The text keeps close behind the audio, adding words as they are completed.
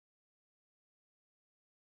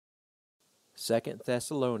2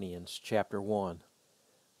 Thessalonians chapter 1.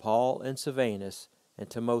 Paul and Silvanus and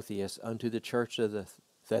Timotheus unto the church of the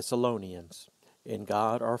Thessalonians, in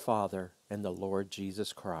God our Father and the Lord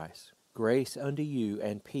Jesus Christ. Grace unto you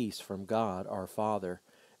and peace from God our Father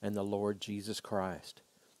and the Lord Jesus Christ.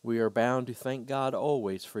 We are bound to thank God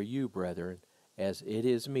always for you, brethren, as it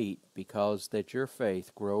is meet, because that your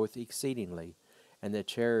faith groweth exceedingly, and the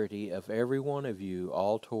charity of every one of you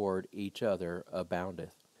all toward each other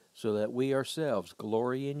aboundeth, so that we ourselves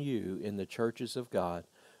glory in you in the churches of God,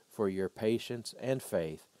 for your patience and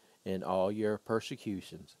faith in all your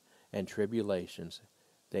persecutions and tribulations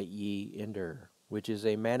that ye endure, which is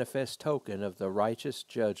a manifest token of the righteous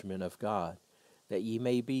judgment of God, that ye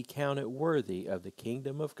may be counted worthy of the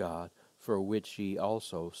kingdom of God, for which ye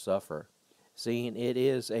also suffer, seeing it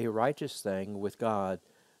is a righteous thing with God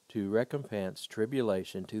to recompense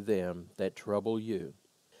tribulation to them that trouble you.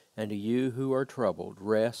 And to you who are troubled,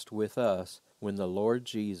 rest with us when the Lord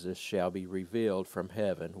Jesus shall be revealed from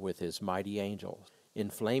heaven with his mighty angels, in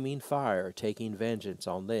flaming fire, taking vengeance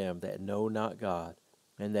on them that know not God,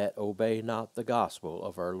 and that obey not the gospel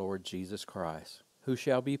of our Lord Jesus Christ, who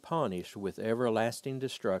shall be punished with everlasting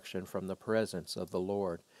destruction from the presence of the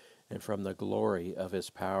Lord, and from the glory of his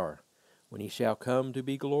power, when he shall come to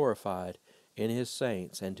be glorified in his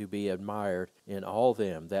saints, and to be admired in all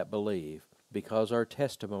them that believe, because our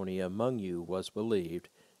testimony among you was believed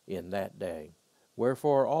in that day.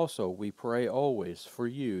 Wherefore also we pray always for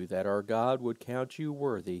you, that our God would count you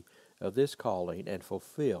worthy of this calling, and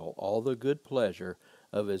fulfill all the good pleasure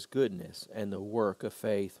of his goodness, and the work of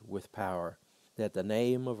faith with power, that the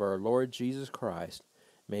name of our Lord Jesus Christ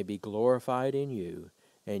may be glorified in you,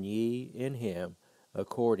 and ye in him,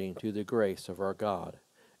 according to the grace of our God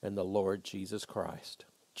and the Lord Jesus Christ.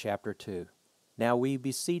 Chapter 2. Now we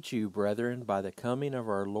beseech you, brethren, by the coming of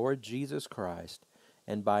our Lord Jesus Christ,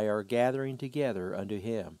 and by our gathering together unto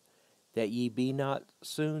him, that ye be not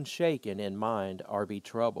soon shaken in mind, or be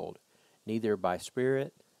troubled, neither by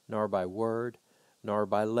spirit, nor by word, nor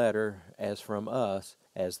by letter, as from us,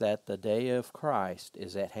 as that the day of Christ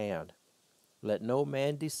is at hand. Let no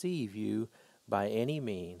man deceive you by any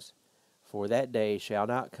means, for that day shall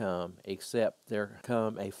not come, except there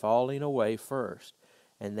come a falling away first,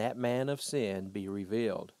 and that man of sin be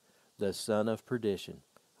revealed, the son of perdition,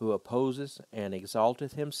 who opposes and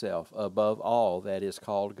exalteth himself above all that is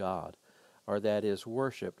called God, or that is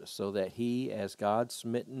worshipped, so that he as God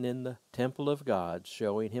smitten in the temple of God,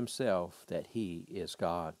 showing himself that he is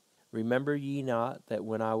God. Remember ye not that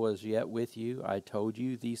when I was yet with you, I told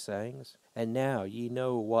you these things? And now ye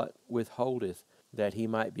know what withholdeth, that he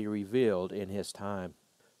might be revealed in his time.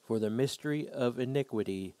 For the mystery of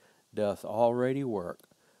iniquity doth already work,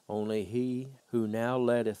 only he who now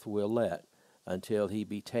letteth will let, until he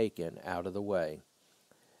be taken out of the way.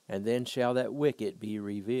 And then shall that wicked be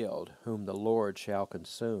revealed, whom the Lord shall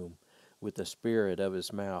consume with the spirit of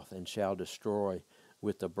his mouth, and shall destroy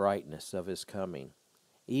with the brightness of his coming.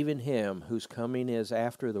 Even him whose coming is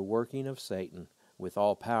after the working of Satan, with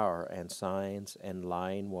all power and signs and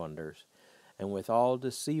lying wonders, and with all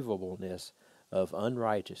deceivableness of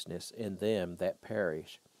unrighteousness in them that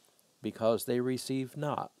perish, because they receive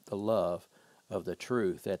not the love of the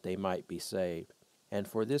truth, that they might be saved. And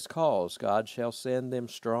for this cause God shall send them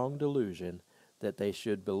strong delusion, that they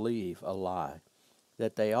should believe a lie,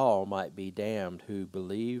 that they all might be damned who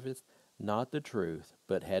believeth not the truth,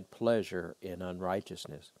 but had pleasure in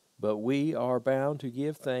unrighteousness. But we are bound to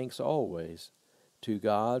give thanks always to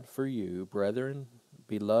God for you, brethren,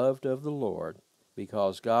 beloved of the Lord,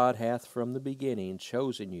 because God hath from the beginning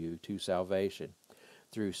chosen you to salvation,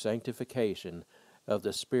 through sanctification of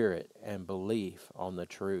the Spirit and belief on the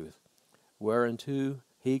truth, whereunto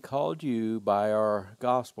he called you by our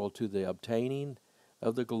gospel to the obtaining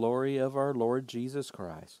of the glory of our Lord Jesus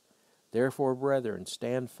Christ. Therefore, brethren,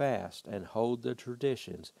 stand fast and hold the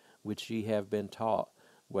traditions which ye have been taught,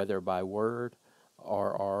 whether by word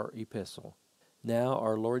or our epistle. Now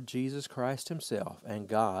our Lord Jesus Christ himself, and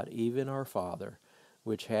God, even our Father,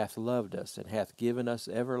 which hath loved us, and hath given us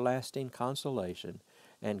everlasting consolation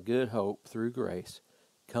and good hope through grace,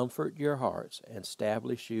 comfort your hearts, and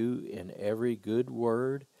establish you in every good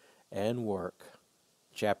word and work.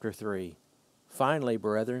 Chapter 3. Finally,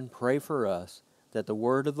 brethren, pray for us, that the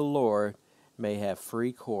word of the Lord may have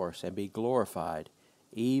free course, and be glorified,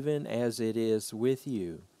 even as it is with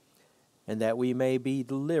you, and that we may be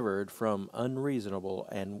delivered from unreasonable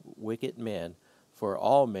and wicked men, for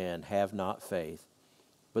all men have not faith.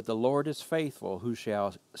 But the Lord is faithful, who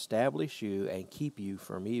shall establish you and keep you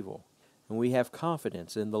from evil. And we have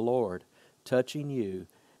confidence in the Lord touching you,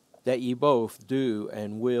 that ye both do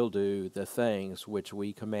and will do the things which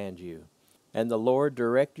we command you. And the Lord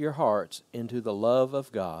direct your hearts into the love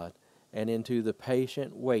of God and into the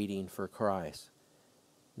patient waiting for Christ.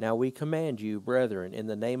 Now we command you, brethren, in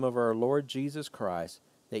the name of our Lord Jesus Christ,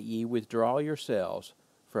 that ye withdraw yourselves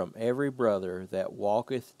from every brother that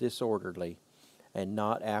walketh disorderly, and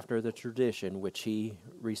not after the tradition which he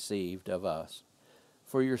received of us.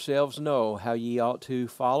 For yourselves know how ye ought to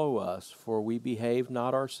follow us, for we behaved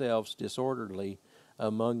not ourselves disorderly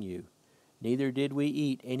among you. Neither did we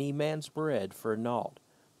eat any man's bread for naught,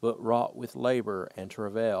 but wrought with labor and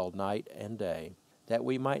travail night and day, that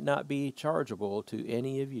we might not be chargeable to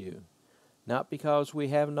any of you, not because we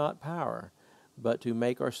have not power, but to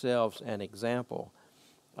make ourselves an example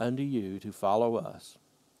unto you to follow us.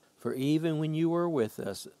 For even when you were with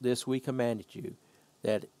us, this we commanded you,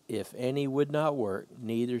 that if any would not work,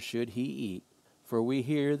 neither should he eat. For we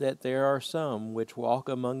hear that there are some which walk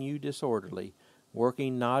among you disorderly,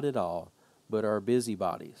 working not at all, but are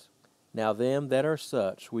busybodies. Now them that are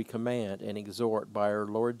such we command and exhort by our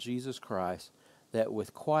Lord Jesus Christ, that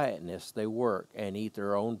with quietness they work and eat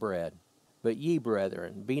their own bread. But ye,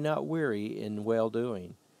 brethren, be not weary in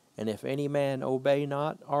well-doing. And if any man obey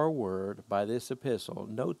not our word by this epistle,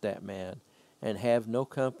 note that man, and have no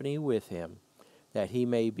company with him, that he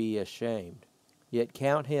may be ashamed. Yet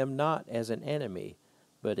count him not as an enemy,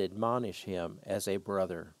 but admonish him as a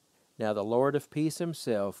brother. Now the Lord of peace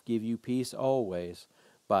himself give you peace always,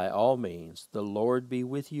 by all means. The Lord be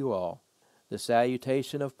with you all. The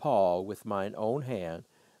salutation of Paul with mine own hand,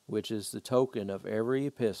 which is the token of every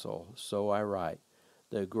epistle, so I write.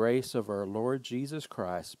 The grace of our Lord Jesus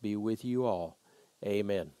Christ be with you all.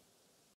 Amen.